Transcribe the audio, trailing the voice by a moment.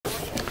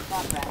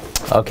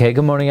Okay,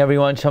 good morning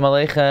everyone. Shalom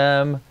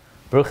Aleichem.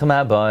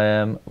 Baruchim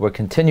Abayim. We're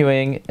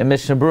continuing in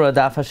Mishnah Berurah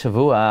Daf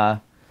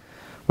HaShavua.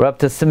 We're up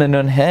to Siman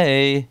Nun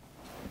Hey.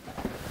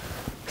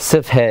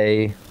 Sif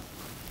Hey.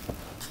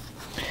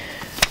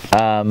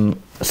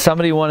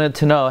 Somebody wanted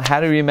to know how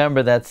to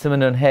remember that Siman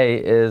Nun Hey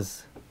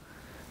is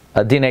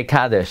a Dinei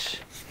Kaddish.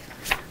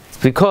 It's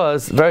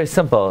because, very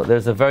simple,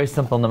 there's a very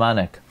simple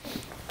mnemonic.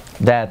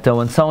 That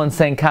when someone's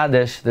saying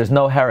Kaddish, there's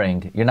no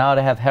herring. You're not allowed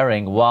to have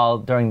herring while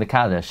during the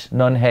Kaddish.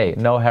 Nun Hey,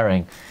 no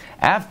herring.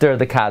 After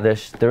the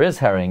Kaddish, there is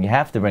herring. You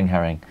have to bring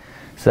herring.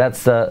 So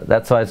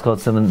that's why it's called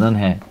Siman Nun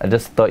Hey. I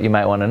just thought you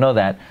might want to know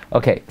that.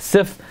 Okay,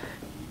 Sif,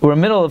 we're in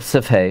the middle of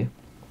Sif Hey.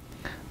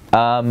 The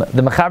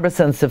Mechaber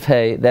said in Sif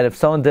Hey that if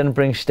someone didn't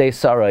bring Shtei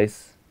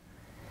Sarais,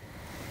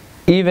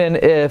 even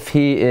if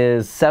he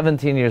is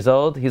 17 years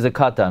old, he's a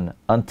katan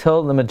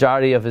until the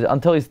majority of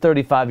until he's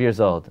 35 years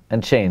old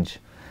and change.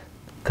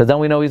 Because then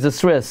we know he's a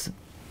sris.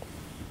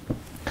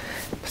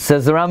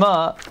 Says the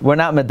Rama, we're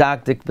not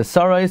medakdik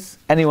besaros.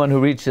 Anyone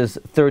who reaches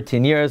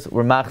 13 years,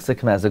 we're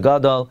machzik him as a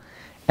gadol,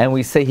 and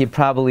we say he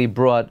probably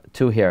brought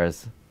 2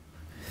 hairs.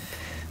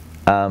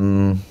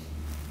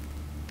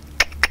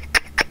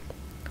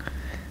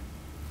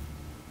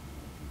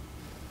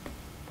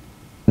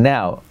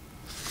 Now,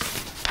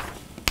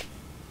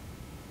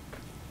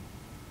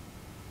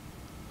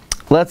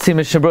 let's see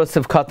Mishnah Berurah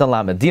Siv Katan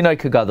Lamed. Dinoi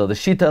Kagadol. The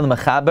Shita of the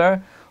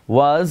Mechaber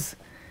was,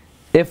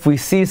 if we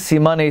see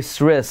Simane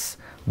Sris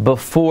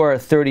before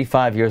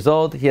 35 years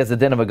old, he has a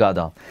din of a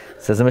gadol.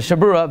 Says the Mishnah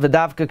Berurah,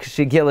 V'davka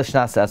k'shigil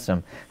l'shnas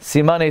esrim.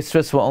 Simane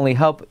Sris will only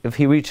help if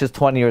he reaches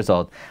 20 years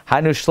old.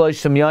 Hainu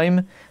shloishim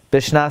yoim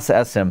b'shnas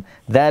esrim.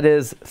 That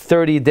is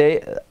 30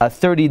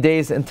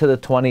 days into the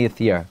 20th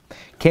year.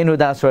 Kenu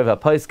das roiv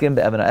ha'poiskim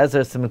be'evan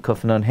ha'ezer siman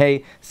kuf nun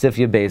hey sif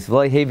yabeis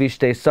v'loi hevi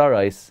shtei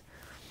sarais.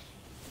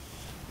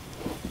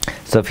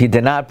 So if he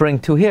did not bring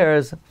 2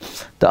 hairs,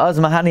 the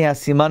azmahani has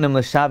simanim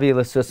l'shavi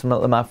l'sris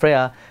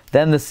l'mafreya,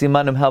 then the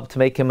simanim help to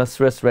make him a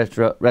sris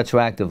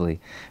retroactively.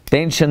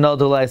 Bein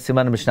shenodulai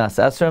simanim b'shnas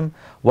esrim,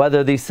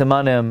 whether these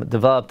simanim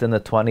developed in the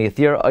 20th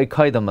year, or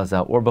koydem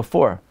mazah, or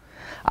before.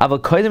 Aval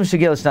koydem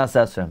shegil l'shnas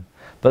esrim.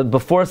 But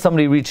before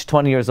somebody reached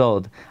 20 years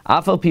old,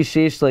 afal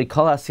pisheish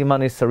le'kol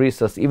ha'simani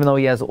sarisos, even though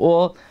he has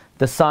all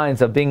the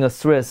signs of being a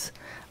sris,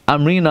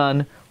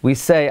 amrinan, we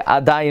say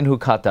adayin hu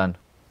katan.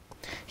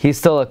 He's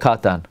still a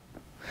katan.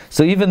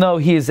 So even though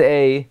he has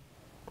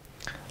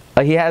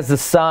the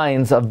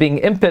signs of being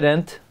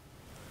impotent,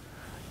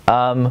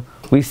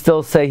 we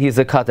still say he's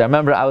a katan. I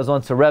remember I was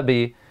once a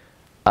Rebbe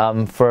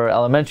for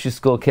elementary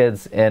school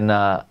kids in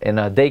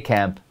a day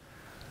camp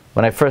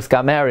when I first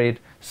got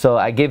married. So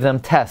I gave them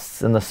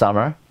tests in the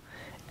summer,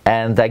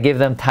 and I gave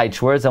them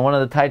taich words, and one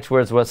of the taich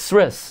words was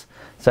sris.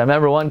 So I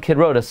remember one kid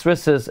wrote, a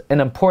sris is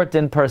an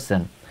important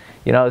person.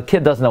 You know, the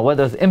kid doesn't know what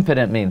does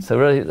impotent mean. So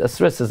really, a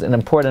sris is an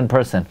important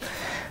person.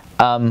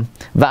 V'ayin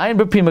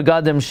b'pri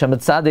megadim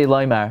shemitzadei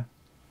loymar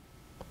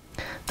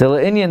the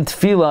le'inyan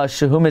tefila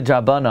shehu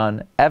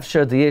midrabanan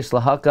efsher diyesh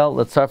lahakal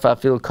letzarfa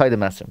afilu koydem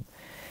esrim.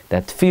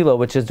 That tefila,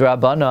 which is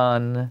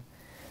drabanan,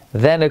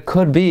 then it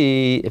could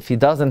be if he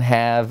doesn't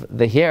have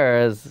the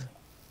hairs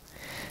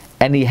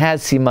and he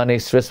has simanei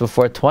sris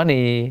before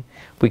 20,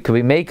 we could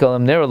be mekel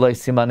him niroloi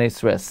simanei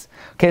sris.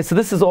 Okay, so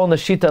this is all in the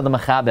shita of the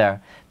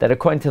Mechaber, that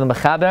according to the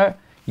Mechaber,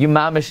 you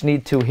mamish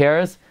need 2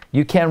 hairs.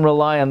 You can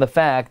rely on the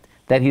fact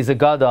that he's a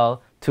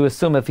gadol to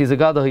assume if he's a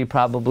gadol, he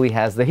probably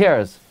has the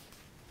hairs.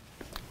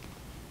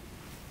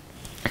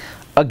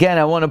 Again,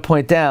 I want to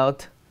point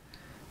out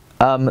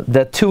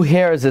that 2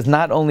 hairs is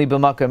not only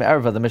b'makom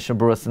erva, the Mishnah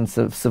Berurah in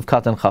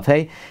Sivkat and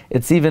Chafhei,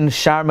 it's even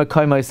shar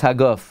mekoymos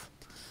haguf.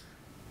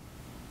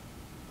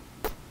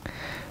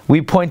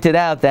 We pointed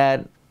out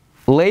that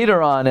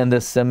later on in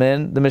this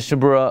siman, the Mishnah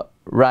Berurah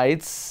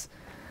writes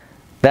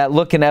that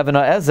look in Even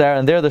HaEzer,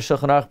 and there the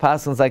Shulchan Aruch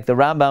passes like the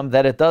Rambam,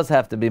 that it does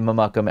have to be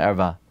b'makom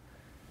erva.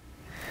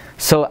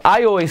 So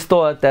I always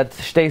thought that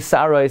Shtei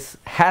Saros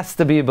has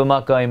to be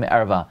b'makom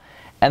erva.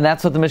 And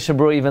that's what the Mishnah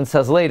Berurah even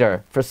says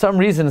later. For some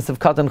reason, in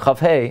Sivkat and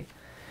Chafhei,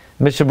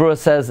 Mishnah Berurah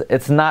says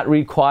it's not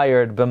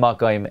required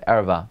b'makom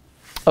erva.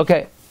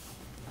 Okay.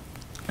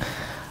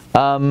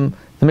 The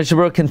Mishnah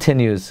Berurah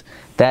continues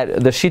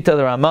that the Shita of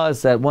the Rama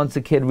is that once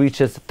a kid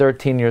reaches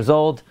 13 years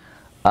old,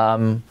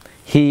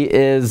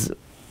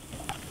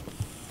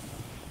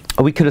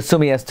 we could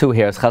assume he has 2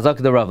 hairs. Chazak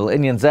the Rav,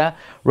 Inyan zeh,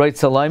 right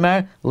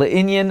salaymar,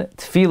 le'inyan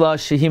tefila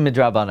shehi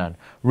midrabanan.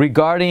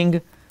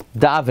 Regarding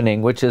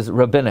davening, which is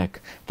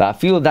rabbinic,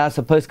 va'afilu das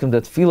ha'poskim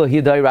that tefila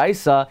hi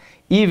d'oraisa,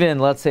 even,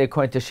 let's say,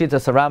 according to Shita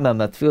Rambam,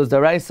 that tefila is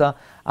d'oraisa,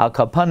 al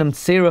kapanim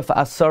tziruf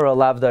asara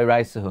lav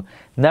d'oraisahu.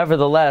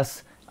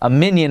 Nevertheless, a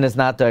minyin is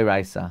not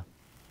d'oraisa.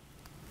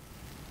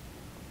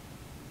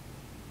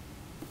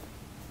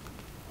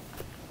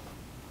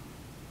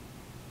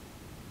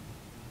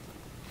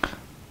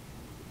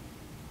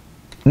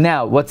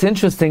 Now, what's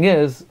interesting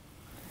is,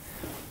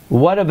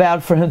 what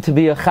about for him to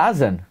be a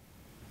chazan?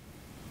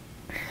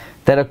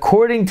 That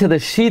according to the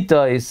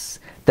Shita is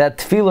that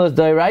tefillah is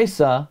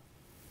d'oraisa,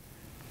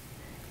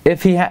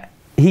 if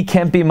he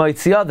can't be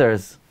moitzi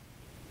others.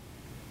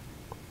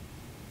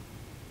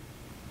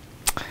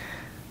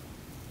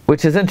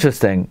 which is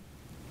interesting.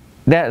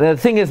 The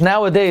thing is,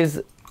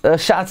 nowadays,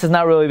 shots is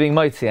not really being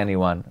mitzi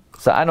anyone.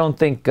 So I don't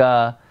think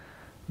that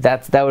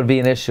would be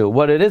an issue.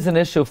 What it is an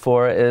issue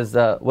for is,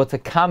 what's a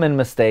common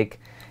mistake,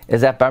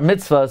 is at bar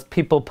mitzvahs,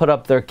 people put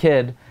up their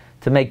kid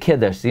to make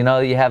kiddush. You know,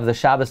 you have the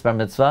Shabbos bar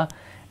mitzvah,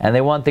 and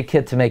they want the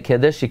kid to make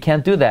kiddush. You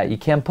can't do that. You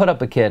can't put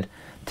up a kid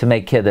to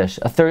make kiddush.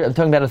 I'm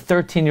talking about a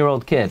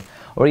 13-year-old kid.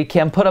 Or you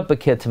can't put up a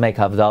kid to make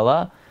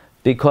havdalah,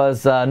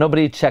 because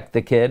nobody checked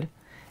the kid,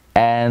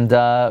 and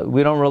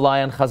we don't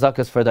rely on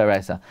chazakas for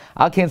daraisa.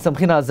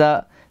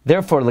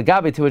 Therefore,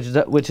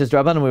 legabi, which is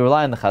drabanan, we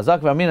rely on the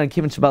chazak.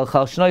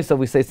 So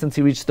we say, since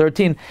he reached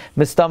 13,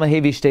 mistama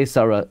hevi shtei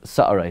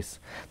sa'arais.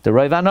 The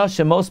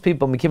roiv most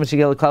people,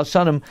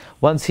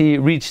 once he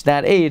reached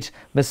that age,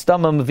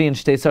 mistama mavin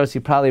shtei sa'arais, he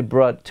probably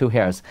brought 2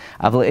 hairs.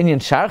 Avla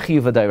inyan shar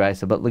chiyuva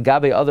daraisa, but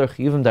legabi other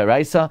chiyuvim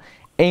daraisa,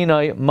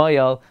 einoi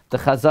mayal, the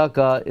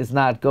chazaka is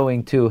not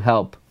going to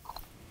help.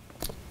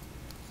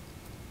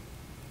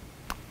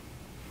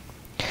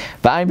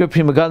 Look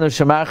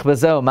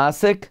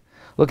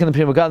in the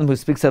Pri Megadim who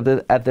speaks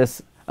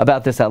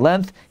about this at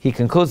length. He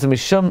concludes,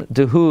 Mishum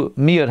dehu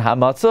miyot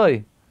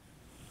hamatzoi.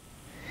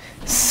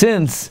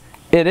 Since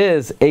it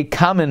is a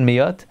common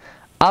miyot,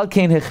 al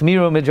kein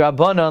hechmiru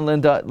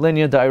midrabanan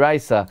linya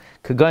da'iraisa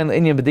kagoin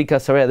linya bedika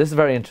sareya. This is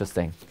very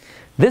interesting.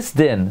 This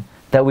din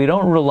that we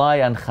don't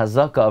rely on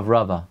chazaka of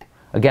Rava.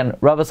 Again,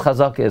 Rava's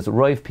chazaka is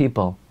roiv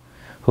people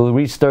who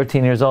reach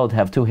 13 years old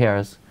have 2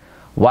 hairs.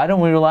 Why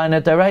don't we rely on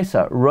it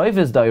da'iraisa? Roiv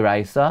is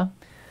da'iraisa.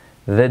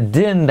 The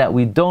din that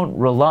we don't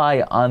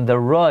rely on the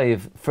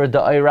roiv for the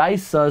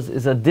da'iraisas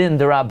is a din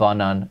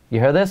derabanan. You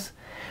hear this?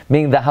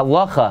 Meaning the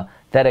halacha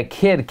that a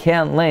kid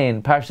can't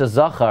lane parsha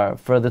zachar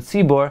for the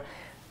tzibor,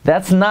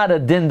 that's not a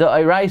din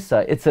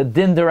da'iraisa, it's a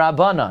din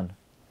derabanan.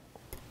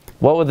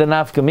 What would the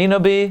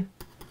nafkamina be?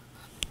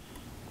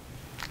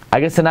 I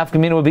guess the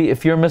nafkamina would be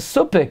if you're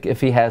mesupik if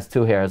he has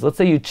 2 hairs. Let's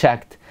say you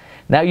checked.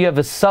 Now you have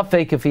a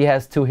suffix if he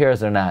has 2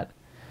 hairs or not.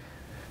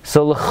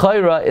 So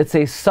l'chayra, it's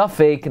a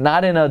suffix,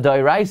 not in a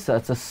dairaisa,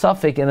 it's a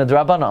suffix in a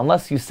drabana.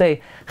 Unless you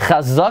say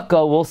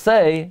chazaka will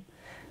say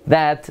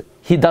that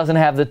he doesn't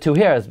have the 2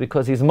 hairs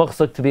because he's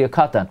muchsuk to be a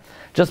katan.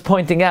 Just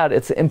pointing out,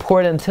 it's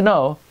important to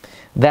know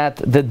that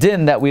the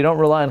din that we don't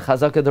rely on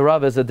chazaka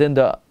derav is a din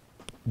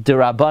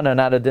derabana,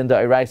 not a din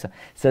dairaisa.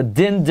 It's a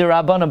din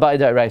derabana by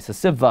dairaisa.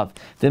 Sivvav.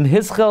 Dim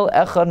hischel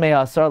echad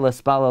me'asar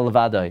l'spala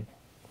levadai.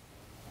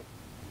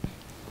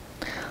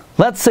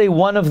 Let's say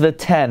one of the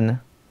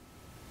 10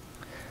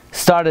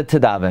 started to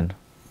daven.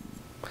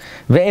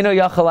 Ve'eno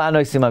yachal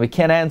anoisima, we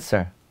can't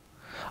answer.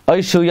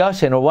 Oishu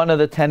yashin, or one of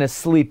the 10 is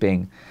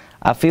sleeping.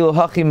 Afilu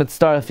hachi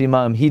mitzaref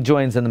imam, he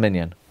joins in the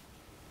minyan.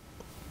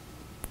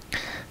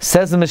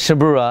 Says the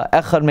Mishabura,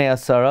 echad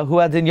me'asara, hu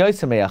adin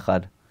yoysa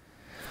me'achad.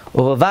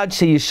 Uvad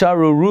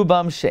sheyisharu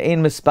rubam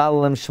she'ein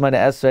mispalim shemone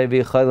Esrei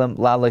v'yicholim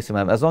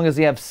la'aloisimam. As long as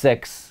you have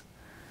 6.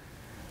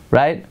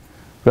 Right?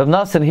 Rav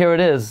Nassan, here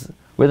it is,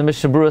 where the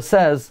Mishabura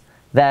says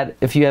that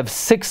if you have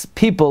 6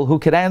 people who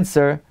could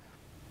answer,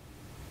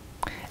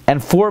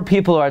 and 4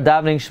 people are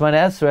davening Shemone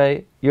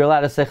Esrei, you're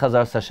allowed to say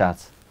Chazar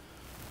Sashatz.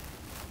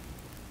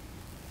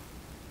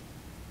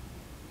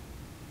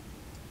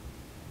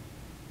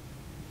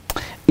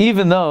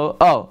 Even though,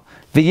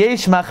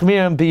 V'yesh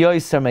machmirim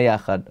b'yoyser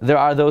meyachad. There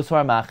are those who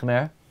are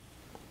machmir,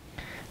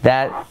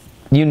 that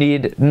you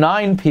need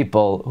 9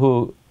 people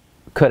who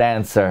could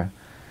answer.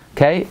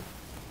 Okay?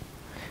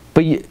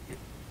 But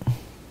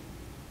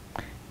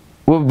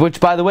which,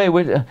 by the way,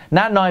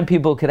 not 9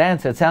 people could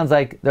answer. It sounds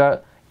like there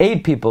are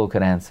 8 people who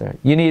could answer.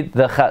 You need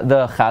the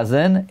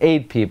chazan,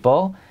 8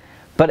 people,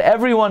 but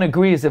everyone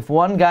agrees if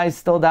one guy's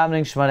still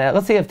davening Shemone,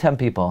 let's say you have 10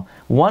 people,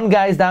 one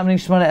guy's davening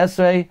Shemone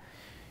Esrei,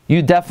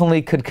 you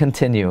definitely could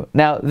continue.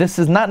 Now, this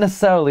is not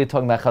necessarily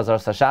talking about Chazar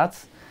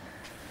Sashatz.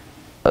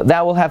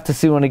 That we'll have to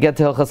see when we get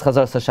to Hilchas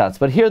Chazar Sashatz.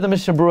 But here the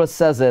Mishnah Berurah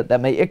says it, that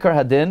Me'ikar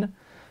Hadin,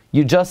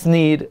 you just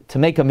need, to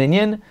make a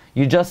minyan,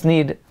 you just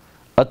need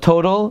a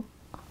total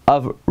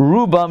of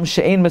Rubam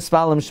She'ein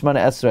Mispalim Shemone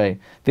Esrei,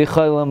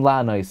 V'cholim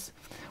La'anois.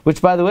 Which,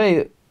 by the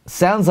way,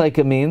 sounds like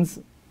it means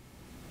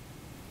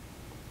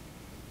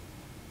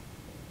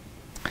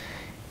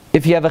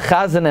if you have a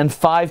chazan and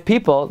 5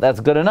 people,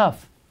 that's good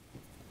enough.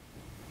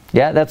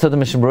 Yeah, that's what the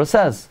Mishnah Berurah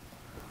says.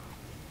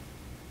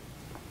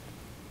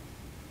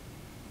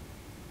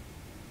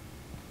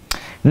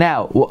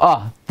 Now,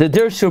 the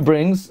Dirshu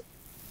brings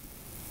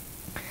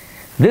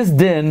this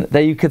din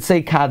that you could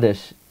say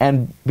Kaddish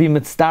and be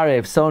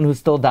mitztarev, someone who's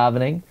still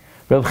davening.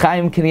 Reb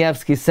Chaim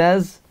Kanievsky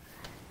says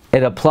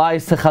it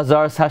applies to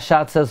Chazar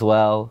Hashatz as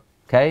well.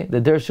 Okay,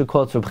 the Dirshu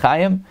quotes Reb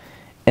Chaim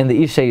in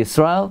the Isha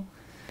Yisrael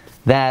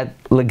that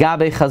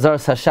legabe Chazar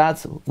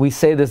Hashatz we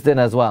say this din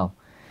as well,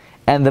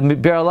 and the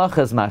Bir Halacha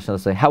is mashal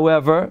say.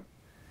 However,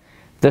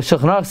 the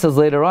Shulchan Aruch says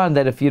later on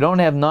that if you don't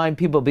have 9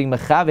 people being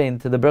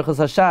mechavein to the Birchas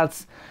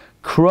Hashatz,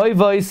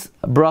 kroivois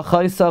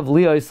brachoisav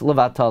lios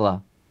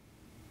levatala.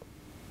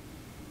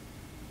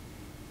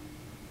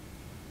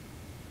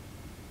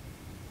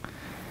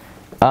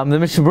 The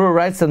Mishnah Berurah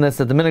writes on this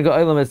that the minhag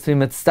ha'olam is to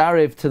be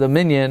mitztarev to the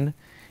minyan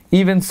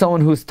even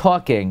someone who's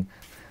talking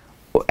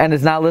and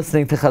is not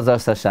listening to Chazar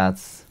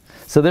Sashatz.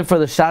 So therefore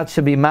the Shat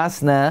should be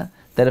masna,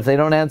 that if they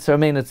don't answer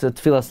Amen, it's a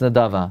Tfilas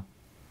Nadava.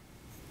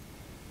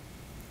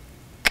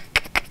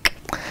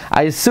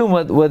 I assume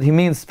what he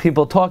means,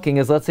 people talking,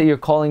 is let's say you're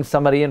calling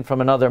somebody in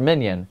from another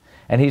minyan,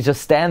 and he's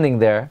just standing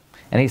there,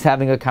 and he's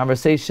having a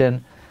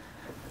conversation.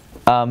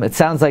 It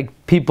sounds like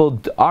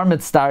people are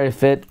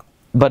mitzdarif it,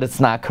 but it's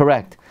not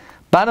correct.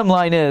 Bottom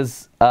line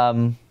is,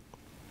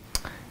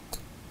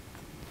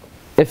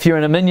 if you're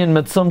in a minyan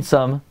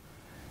mitzumtzum,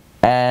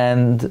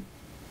 and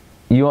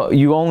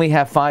you only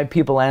have 5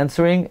 people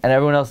answering, and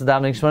everyone else is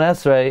davening Shemone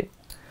Esrei,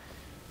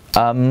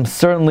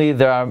 certainly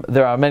there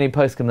are many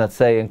poskim that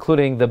say,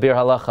 including the Bir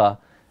Halacha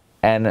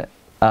and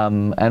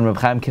Reb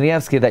Chaim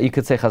Kanievsky, that you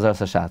could say Chazar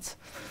Sashatz.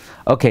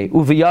 Okay,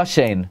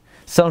 uviyashen,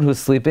 someone who's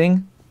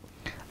sleeping.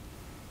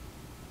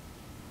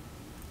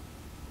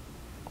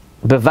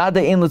 Someone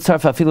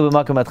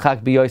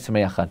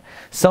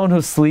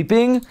who's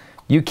sleeping,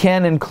 you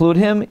can include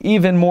him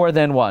even more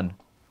than one.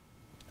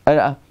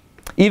 Even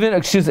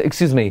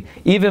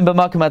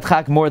b'makom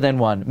adchak, more than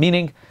one.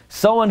 Meaning,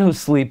 someone who's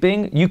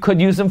sleeping, you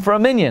could use him for a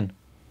minyan.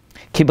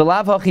 Okay,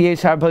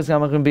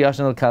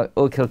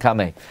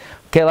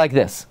 like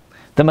this.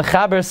 The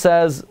Mechaber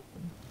says,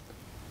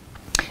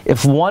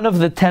 if one of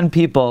the 10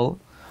 people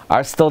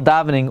are still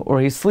davening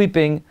or he's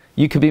sleeping,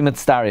 you could be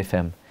mitzdarif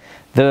him.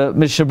 The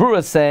Mishabura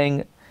is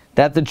saying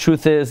that the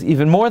truth is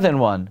even more than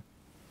one.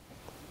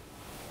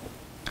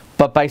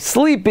 But by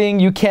sleeping,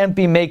 you can't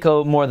be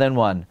meko more than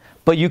one.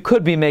 But you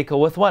could be meko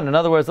with one. In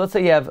other words, let's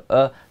say you have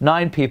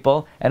 9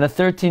 people and a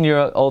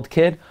 13-year-old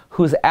kid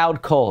who's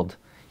out cold.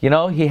 You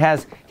know,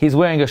 he's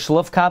wearing a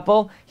shluf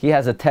kapel, he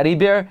has a teddy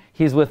bear,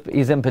 he's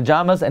in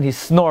pajamas, and he's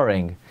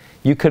snoring.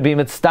 You could be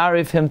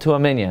mitzdarif him to a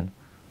minyan.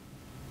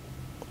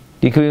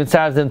 You could be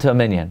mitzdarif him to a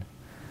minyan.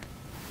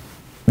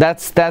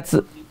 That's.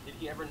 Did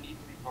he ever need to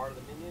be part of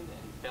the minyan and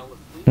he fell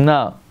asleep?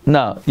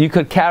 No. You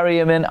could carry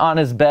him in on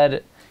his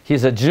bed.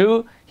 He's a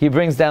Jew. He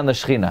brings down the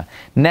Shechina.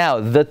 Now,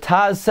 the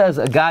Taz says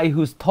a guy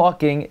who's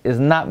talking is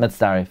not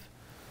mitzdarif.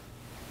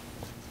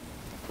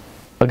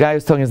 A guy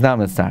who's talking is not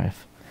mitzdarif.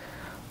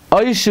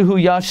 Oishuhu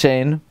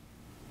yashen.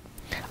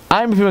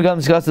 I'm from Gam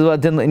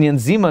Shgatzad Din Inyan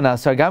Siman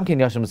Asar Gam Ken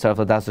Yashem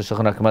Mitzdarif Ladas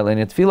Shulchan Aruch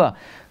Inyan Tefila.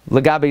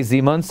 Legabe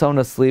Siman, someone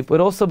asleep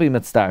would also be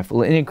mitzdarif.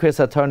 Inyan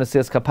Kriyas Hatorah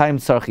Nesias Kapayim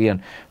Tzarchiyan.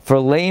 For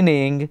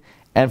laning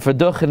and for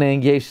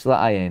duchening yesh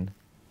la'ayin.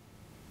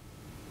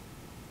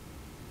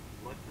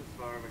 What's the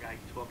svar of a guy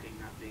talking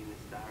not being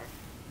mitzdarif?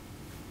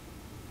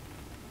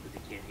 Because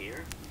he can't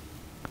hear?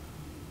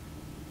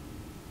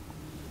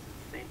 It's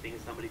the same thing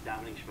as somebody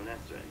davening Shemone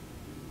Esrei.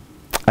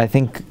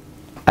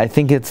 I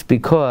think it's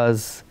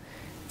because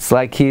it's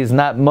like he's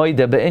not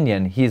moide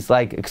be'inyan. He's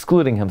like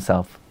excluding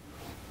himself.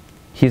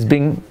 He's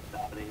being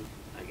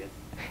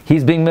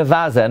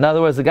mevaza. In other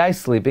words, the guy's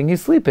sleeping.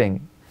 He's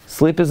sleeping.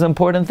 Sleep is an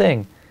important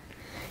thing.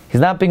 He's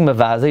not being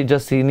mevaza.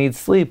 He needs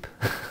sleep.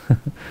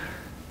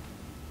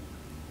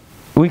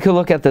 We could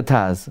look at the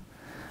Taz.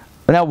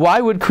 Now,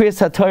 why would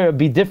Kriyas HaTorah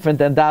be different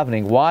than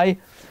davening? Why?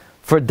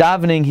 For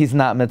davening, he's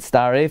not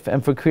mitzdarif,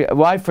 and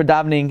why for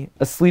davening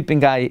a sleeping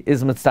guy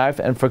is mitzdarif,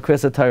 and for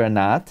Kriyas HaTorah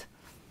not?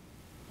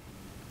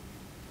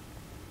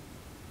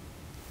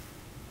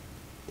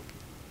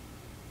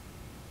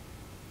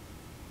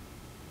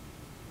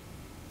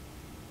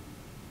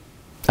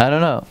 I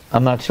don't know.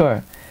 I'm not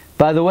sure.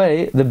 By the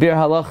way, the Bir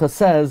Halacha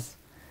says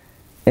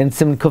in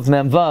Siman Kuf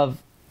Mem Vav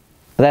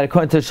that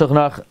according to Shulchan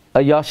Aruch, a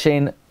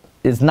yashen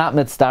is not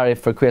mitzdarif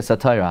for Kriyas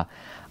HaTorah.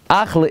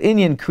 Ach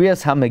le'inyan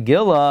Kriyas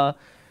HaMegillah.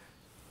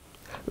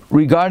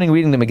 Regarding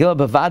reading the Megillah,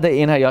 bavada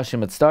ein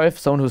hayashim mitzdarif,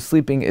 someone who's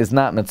sleeping is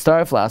not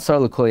mitzdarif.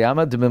 La'asar l'kol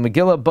yama, de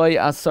Megillah by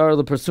asar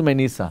l'persume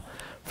nisa.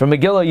 For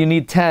Megillah, you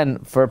need 10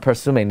 for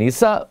persume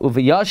nisa.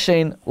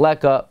 Uviyashen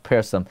leka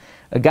persum.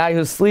 A guy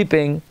who's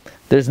sleeping,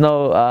 there's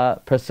no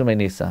persume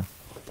nisa.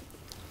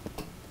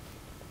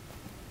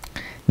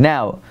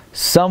 Now,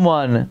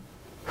 someone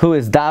who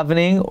is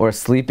davening or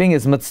sleeping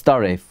is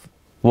mitzdarif.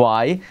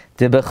 Why?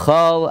 De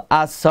bechol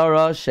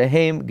asara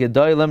shehem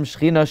gedoylem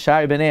shchina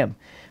shari b'neim.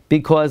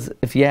 Because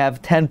if you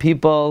have 10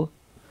 people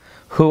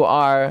who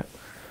are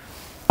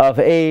of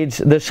age,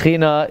 the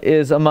Shechina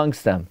is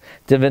amongst them.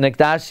 A guy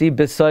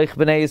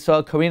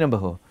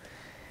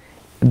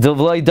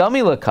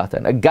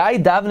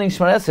davening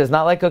Shemone Esrei is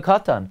not like a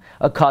katan.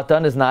 A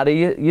katan is not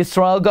a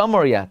Yisrael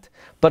Gomor yet.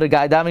 But a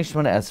guy davening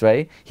Shemone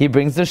Esrei, he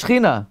brings the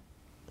Shechina.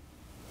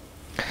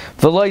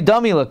 V'loi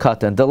dami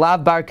lekatan, the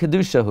lav bar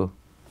kedushahu.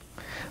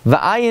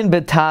 V'ayin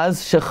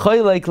betaz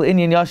shechoylek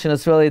l'inyan yashin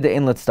Yisrael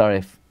de'in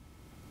letzdarif.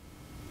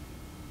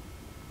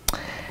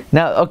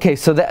 Now, okay,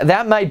 so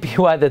that might be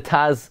why the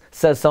Taz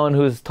says someone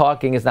who's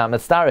talking is not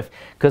mitzdarif,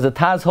 because the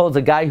Taz holds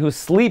a guy who's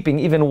sleeping,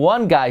 even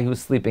one guy who's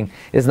sleeping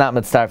is not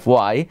mitzdarif.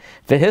 Why?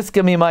 Why?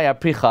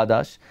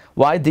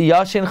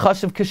 Diyashin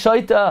chashiv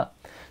kishoita.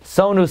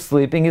 Someone who's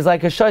sleeping, he's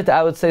like a shoita.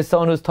 I would say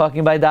someone who's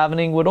talking by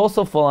davening would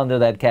also fall under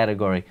that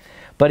category.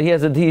 But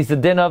he's a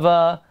din of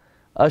a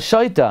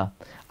shoita.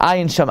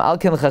 Ayin sham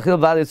alkin l'chachil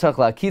v'ali tzarch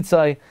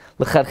la'kitzai.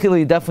 L'chachil,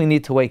 you definitely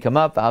need to wake him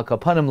up. Al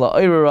kapanim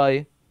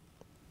la'oirurai.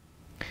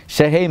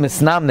 Shehei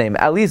misnamneim.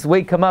 At least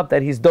wake him up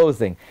that he's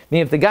dozing. I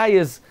mean, if the guy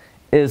is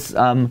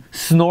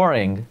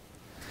snoring,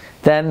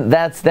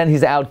 then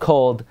he's out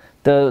cold.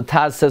 The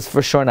Taz says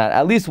for sure not.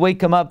 At least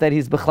wake him up that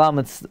he's b'chlal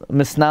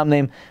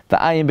misnamneim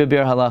v'ayin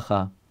b'bir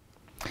halacha.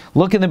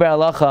 Look in the Bir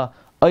Halacha,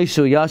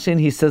 Oishu Yashin,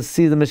 he says,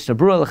 see the Mishnah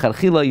Berurah,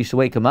 l'charchila, you should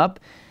wake him up.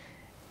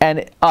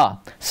 And,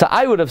 so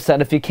I would have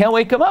said, if you can't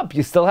wake him up,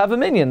 you still have a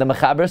minyan. The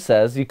Mechaber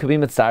says, you could be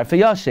mitzar for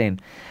Yashin.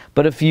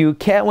 But if you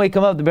can't wake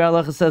him up, the Bir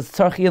Halacha says,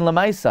 tzarchi in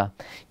lamaisa.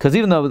 Because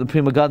even though the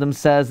Pri Megadim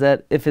says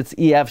that if it's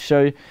EF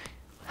hasoy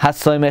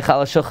mechal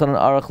shulchan and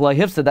arach lo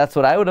hifsa, that's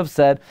what I would have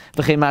said,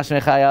 v'chein mash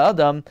mechaya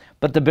adam.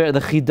 But the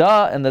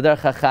Chida and the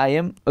Derech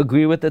HaChaim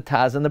agree with the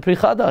Taz and the Pri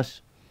Chadash.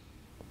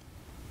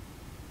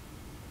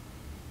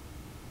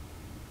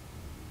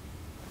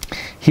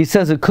 He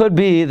says it could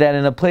be that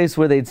in a place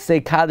where they'd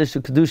say Kaddish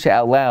or Kedusha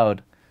out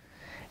loud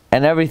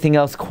and everything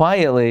else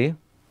quietly,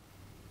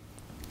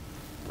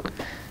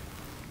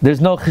 there's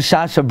no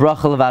Cheshash of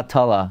Bracha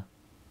Levatala.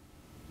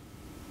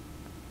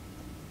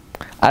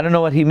 I don't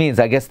know what he means.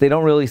 I guess they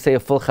don't really say a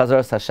full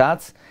Chazar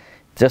Hashatz.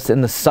 Just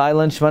in the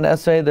silent Shemone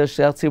Esrei, the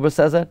Shliach Tzibur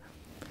says it.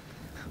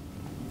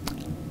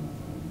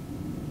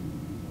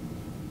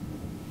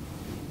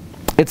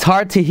 It's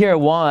hard to hear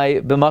why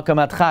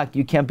b'makam atchak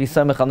you can't be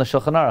samech on the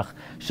Shulchan Aruch.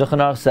 Shulchan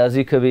Aruch says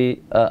you could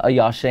be a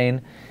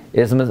yashin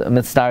is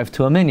mitzdarif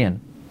to a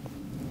minyan,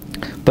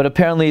 but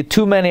apparently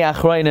too many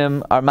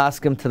achrayim are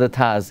maskim to the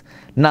Taz.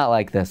 Not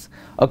like this.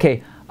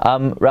 Okay,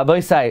 Rabbi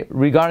Sai,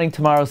 regarding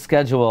tomorrow's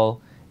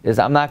schedule, is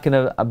I'm not going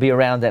to be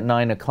around at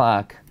 9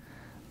 o'clock.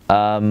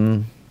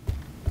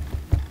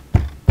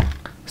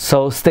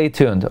 So stay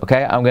tuned.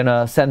 Okay, I'm going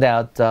to send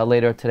out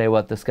later today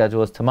what the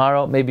schedule is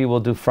tomorrow. Maybe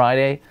we'll do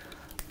Friday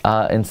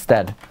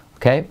instead.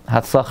 Okay?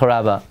 Hatzlacha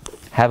Rabba.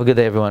 Have a good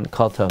day, everyone.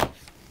 Kol tov.